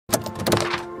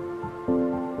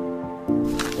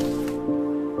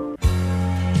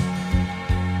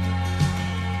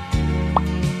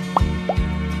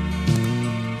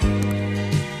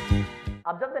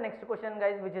next question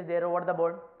guys, which is there over the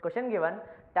board. Question given,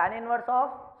 tan inverse of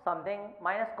something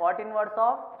minus cot inverse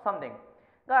of something.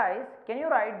 Guys, can you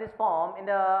write this form in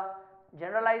the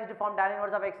generalized form? Tan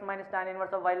inverse of x minus tan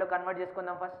inverse of y lo convert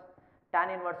cheskundam first. Tan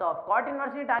inverse of cot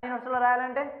inverse ni tan inverse lo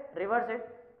rayalante reverse it,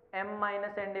 m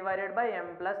minus n divided by m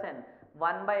plus n.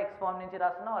 1 by x form nunchi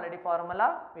rastunna, already formula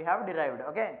we have derived.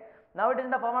 Okay, now it is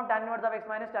in the form of tan inverse of x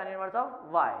minus tan inverse of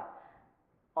y.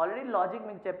 Already logic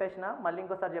మీకు చెప్పేసిన, మళ్ళీ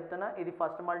ఇంకోసారి చెప్తున్నా, ఇది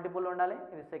first multiple ఉండాలి,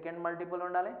 ఇది second multiple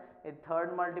ఉండాలి, ఇది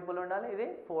థర్డ్ మల్టిపుల్ ఉండాలి, ఇది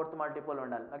ఫోర్త్ మల్టిపుల్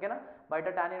ఉండాలి. ఓకేనా, బయట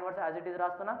tan inverse as it is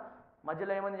రాస్తున్నా,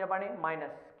 మధ్యలో ఏముంది చెప్పండి,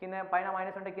 మైనస్, కింద పైన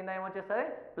మైనస్ ఉంటే కింద ఏమొచ్చేస్తుంది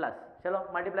ప్లస్. చలో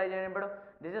మల్టిప్లై చేయండి. ఇప్పుడు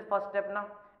దిస్ ఇస్ ఫస్ట్ స్టెప్ నా.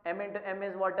 m into m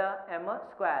is what? m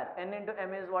square. n into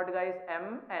m is what guys? m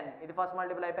n. ఇది ఫస్ట్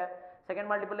మల్టిపుల్ అయిపోయా. సెకండ్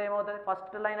మల్టిపుల్ ఏమవుతుంది,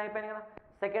 ఫస్ట్ లైన్ అయిపోయింది కదా,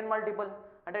 సెకండ్ మల్టిపుల్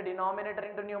అంటే denominator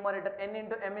into numerator. n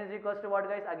into m is equals to what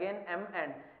guys? Again m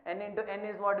n. n into n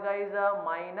is what guys?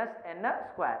 Minus n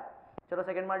square. చలో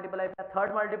second multiple అయిపోయా.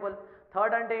 Third multiple,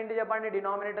 third అంటే ఏంటి చెప్పండి,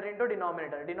 denominator into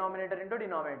denominator, denominator into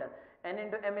denominator. n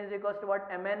into m is equals to what?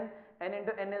 mn. n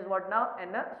into n is what now?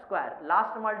 n square.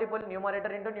 Last multiple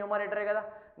numerator into న్యూమరేటరే కదా,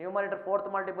 numerator fourth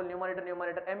multiple, numerator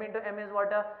numerator. m into m is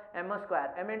what? m square.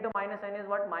 m into minus n is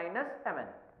what? Minus mn.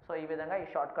 So ఈ విధంగా ఈ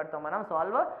short కట్తో మనం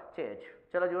solve చేయొచ్చు.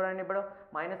 చలో చూడండి, ఇప్పుడు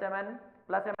minus mn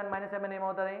plus mn minus mn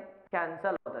ఏమవుతుంది,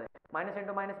 క్యాన్సల్ అవుతుంది. మైనస్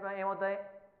ఇంటూ మైనస్ ఏమవుతుంది,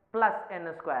 ప్లస్ n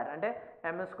స్క్వేర్, అంటే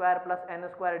m square plus n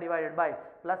square divided by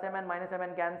plus mn minus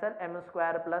mn cancel, m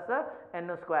square plus n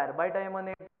square. బయట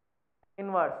ఏముంది,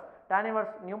 ఇన్వర్స్, tan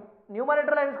ఇన్వర్స్,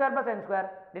 న్యూమరేటర్లో m square plus n square,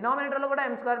 డినామినేటర్లో కూడా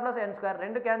m square plus n square,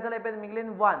 రెండు cancel అయిపోయింది,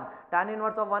 మిగిలింది 1. tan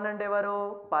inverse of 1 అంటే ఎవరు,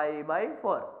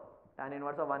 π/4. tan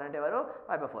inverse of 1 అంటే ఎవరు,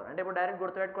 π/4. అంటే ఇప్పుడు డైరెక్ట్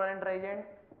గుర్తుపెట్టుకోవాలని ట్రై చేయండి.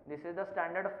 This is the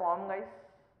standard form guys.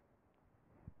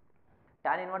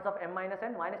 tan inverse of m minus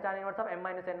n minus tan inverse of m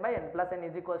minus n by n plus n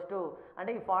is equals to,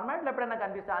 అంటే ఈ ఫార్మాట్లో ఎప్పుడైనా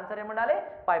కనిపిస్తే ఆన్సర్ ఏముండాలి,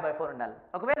 π/4 ఉండాలి.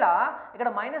 ఒకవేళ ఇక్కడ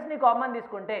మైనస్ని కామన్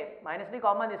తీసుకుంటే,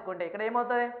 ఇక్కడ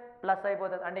ఏమవుతుంది, ప్లస్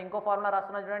అయిపోతుంది. అంటే ఇంకో ఫార్ములా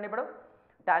రాస్తున్నా చూడండి. ఇప్పుడు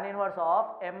tan inverse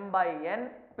of m by n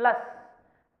plus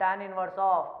tan inverse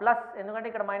of plus, ఎందుకంటే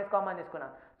ఇక్కడ మైనస్ కామన్ తీసుకున్నా,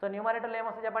 సో న్యూమరేటర్లో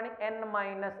ఏమొస్తుంది చెప్పండి, n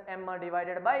minus m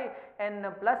divided by n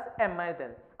plus m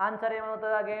అవుతుంది. ఆన్సర్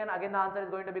ఏమవుతుంది, again the answer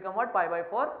is going to become what,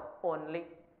 π/4 only.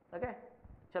 Okay,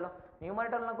 చలో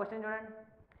న్యూమరేటర్లో క్వశ్చన్ చూడండి.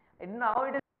 Now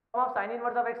it is of sine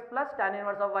inverse of X plus tan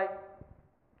inverse of why.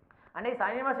 అంటే ఈ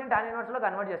sign ఇన్వర్స్ని tan ఇన్వర్స్లో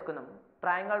convert చేసుకుందాం.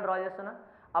 Triangle draw చేస్తున్నా,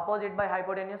 opposite by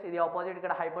hypotenuse, ఇది opposite,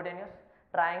 ఇక్కడ hypotenuse.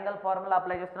 Triangle formula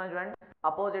apply చేస్తున్నాను చూడండి,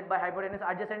 అపోజిట్ బై హైపోటెన్యూస్,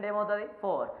 అడ్జసెంట్ ఏమవుతుంది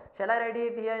 4. Shall I right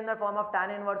it here in the form of tan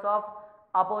inverse of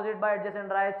opposite by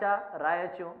adjacent రాయొచ్చా,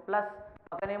 రాయొచ్చు. Plus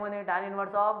పక్కన ఏముంది, tan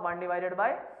inverse of 1 divided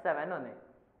by 7 ఉంది.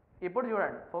 ఇప్పుడు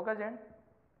చూడండి, ఫోకస్ చేయండి,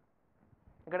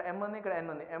 ఇక్కడ m ఉంది, ఇక్కడ n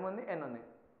ఉంది, m ఉంది, n ఉంది.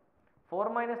 4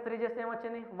 మైనస్ 3 చేస్తే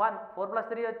ఏమొచ్చింది 1, 4 ప్లస్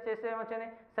 3 చేస్తే ఏమొచ్చింది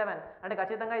 7. అంటే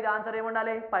ఖచ్చితంగా ఇది ఆన్సర్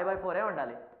ఏముండాలి, π/4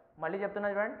 ఉండాలి. మళ్ళీ చెప్తున్నా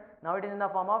చూడండి, now it is in the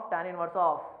form of tan inverse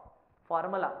of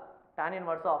formula, tan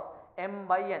inverse of m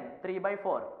by n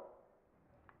 3/4,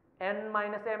 n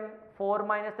minus m, 4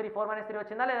 minus 3, 4 minus 3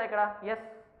 వచ్చిందా లేదా ఇక్కడ, ఎస్.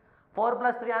 4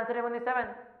 ప్లస్ 3 ఆన్సర్ ఏముంది 7,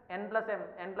 n plus m,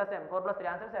 4 plus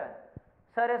 3 answer 7.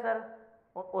 సరే సార్,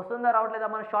 వస్తుందా రావట్లేదా,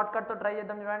 మనం short కట్తో try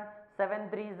చేద్దాం చూడండి. 7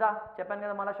 3s చెప్పాను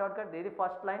కదా మళ్ళీ షార్ట్ కట్. ఇది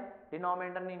ఫస్ట్ లైన్,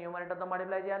 డినామినేటర్ని న్యూమరేటర్తో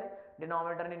మల్టిప్లై చేయాలి,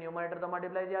 డినామినేటర్ని న్యూమరేటర్తో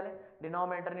మల్టిప్లై చేయాలి,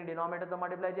 డినామినేటర్ని డినామినేటర్తో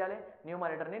మల్టిప్లై చేయాలి,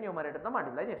 న్యూమరేటర్ని న్యూమరేటర్తో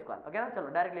మల్టిప్లై చేసుకోవాలి. ఓకేనా,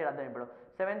 చలో డైరెక్ట్లీ రాద్దాం. ఇప్పుడు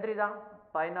 7 3s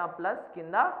పైన ప్లస్,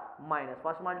 కింద minus,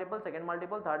 first multiple, second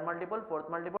multiple, third multiple,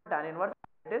 fourth multiple, tan inverse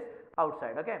it is out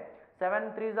side. Okay, 7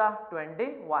 3s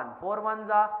 21, 4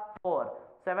 1s 4,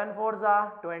 7 4s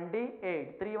 28,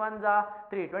 3 1s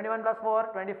 3, 21 plus 4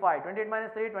 25, 28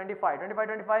 minus 3 25,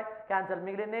 25 25 cancel,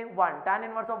 మిగిలింది 1. tan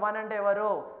ఇన్వర్స్ ఆఫ్ 1 అంటే ఎవరు,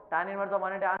 tan ఇన్వర్స్ ఆఫ్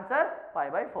 1 అంటే answer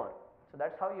π/4. So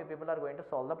that's how you people are going to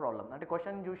solve the problem. అంటే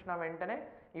question చూసిన వెంటనే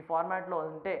ఈ ఫార్మాట్లో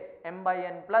ఉంటే m by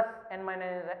n plus n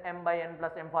minus m by n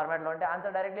plus m ఫార్మాట్లో ఉంటే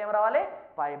ఆన్సర్ డైరెక్ట్లీ ఏం రావాలి,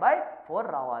 π/4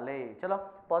 రావాలి. చలో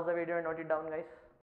pause the video and note it down guys.